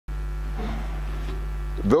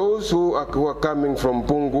Those who are coming from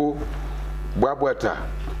Pungu, Bwabwata,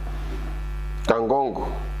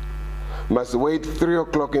 Kangongo, must wait 3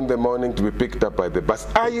 o'clock in the morning to be picked up by the bus.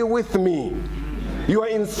 Are you with me? You are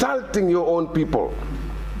insulting your own people.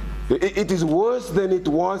 It is worse than it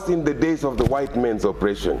was in the days of the white man's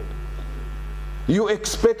oppression. You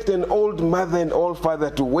expect an old mother and old father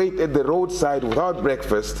to wait at the roadside without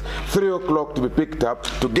breakfast, 3 o'clock to be picked up,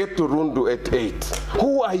 to get to Rundu at 8.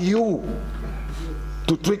 Who are you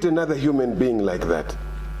to treat another human being like that?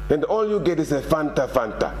 And all you get is a Fanta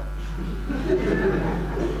Fanta.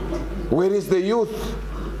 Where is the youth?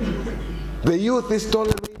 The youth is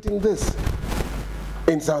tolerating this.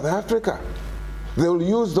 In South Africa, they will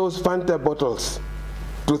use those Fanta bottles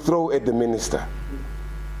to throw at the minister.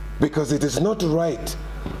 Because it is not right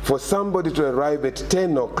for somebody to arrive at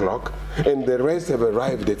 10 o'clock and the rest have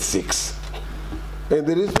arrived at 6. And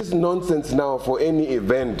there is this nonsense now for any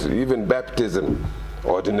event, even baptism,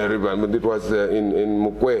 ordinary, it was in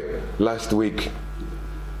Mukwe last week.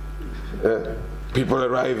 People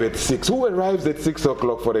arrive at 6. Who arrives at 6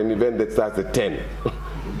 o'clock for an event that starts at 10?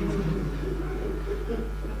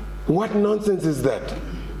 What nonsense is that?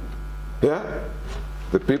 Yeah?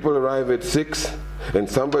 The people arrive at 6, and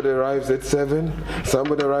somebody arrives at 7,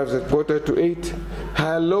 somebody arrives at 7:45.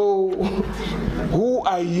 Hello? Who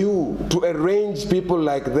are you to arrange people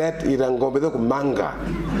like that? Manga.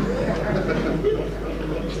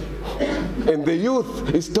 And the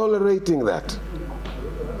youth is tolerating that.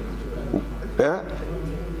 Yeah?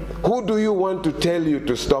 Who do you want to tell you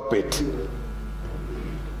to stop it?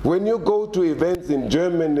 When you go to events in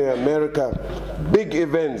Germany, America, big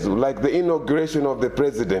events like the inauguration of the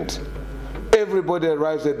president, everybody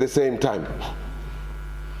arrives at the same time.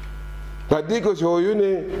 But because you're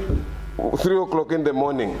 3 o'clock in the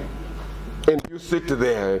morning and you sit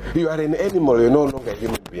there, you are an animal, you're no longer a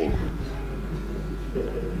human being.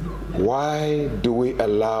 Why do we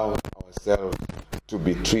allow ourselves to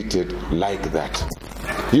be treated like that?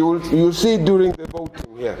 You'll see during the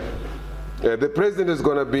voting here. The president is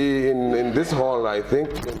going to be in this hall, I think,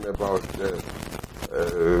 in about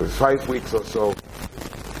 5 weeks or so.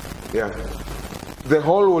 Yeah. The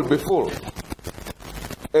hall will be full.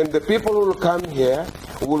 And the people who will come here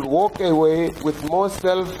will walk away with more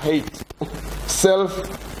self-hate,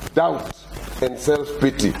 self-doubt, and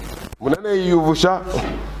self-pity. What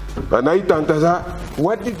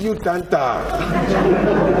did you tanta?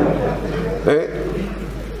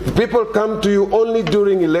 People come to you only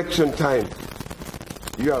during election time.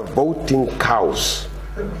 You are voting cows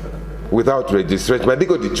without registration.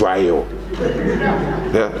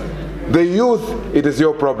 Yeah. The youth, it is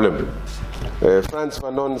your problem. Frantz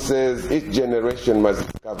Fanon says each generation must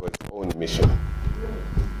discover its own mission.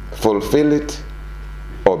 Fulfill it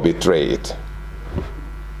or betray it.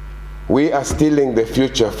 We are stealing the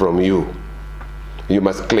future from you. You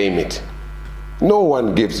must claim it. No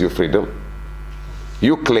one gives you freedom.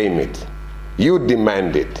 You claim it, you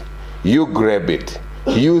demand it, you grab it,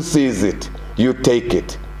 you seize it, you take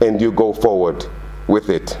it, and you go forward with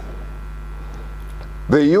it.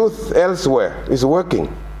 The youth elsewhere is working.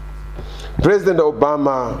 President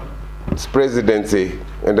Obama's presidency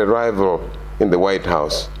and arrival in the White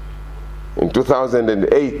House in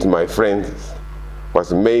 2008, my friends,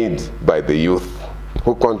 was made by the youth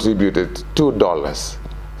who contributed $2,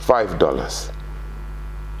 $5.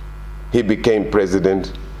 He became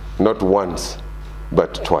president not once,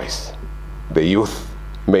 but twice. The youth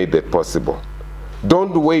made that possible.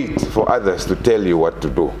 Don't wait for others to tell you what to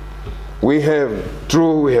do. We have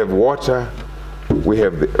we have water, we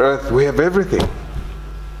have the earth, we have everything.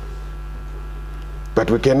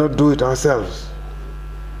 But we cannot do it ourselves.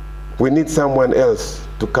 We need someone else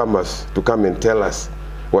to come and tell us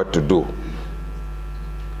what to do.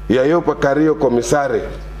 Yayopa Kario Commissary.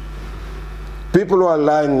 People who are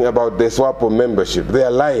lying about the SWAPO membership, they are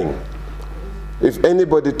lying. If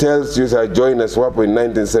anybody tells you I joined a SWAPO in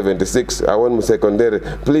 1976, I want secondary,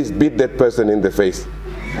 please beat that person in the face.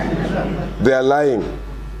 They are lying.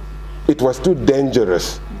 It was too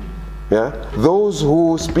dangerous. Yeah? Those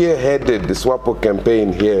who spearheaded the SWAPO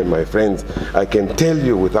campaign here, my friends, I can tell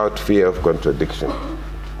you without fear of contradiction.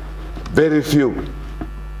 Very few.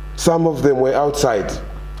 Some of them were outside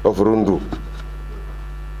of Rundu.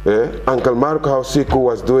 Uncle Marco Hausiku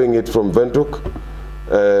was doing it from Windhoek.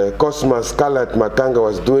 Cosmas Kalat Makanga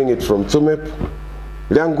was doing it from Tsumep.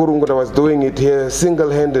 Liangurunguta was doing it here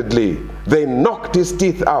single-handedly. They knocked his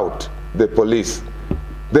teeth out, the police.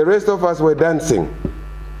 The rest of us were dancing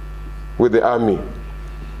with the army.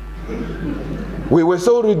 We were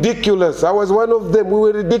so ridiculous. I was one of them. We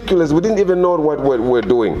were ridiculous. We didn't even know what we were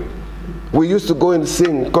doing. We used to go and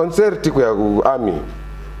sing concerti with army.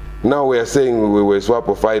 Now we are saying we were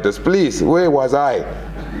SWAPO fighters. Please, where was I?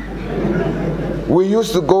 We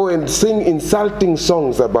used to go and sing insulting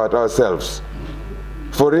songs about ourselves.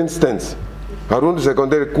 For instance, Harun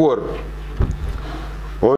Secondary Corps,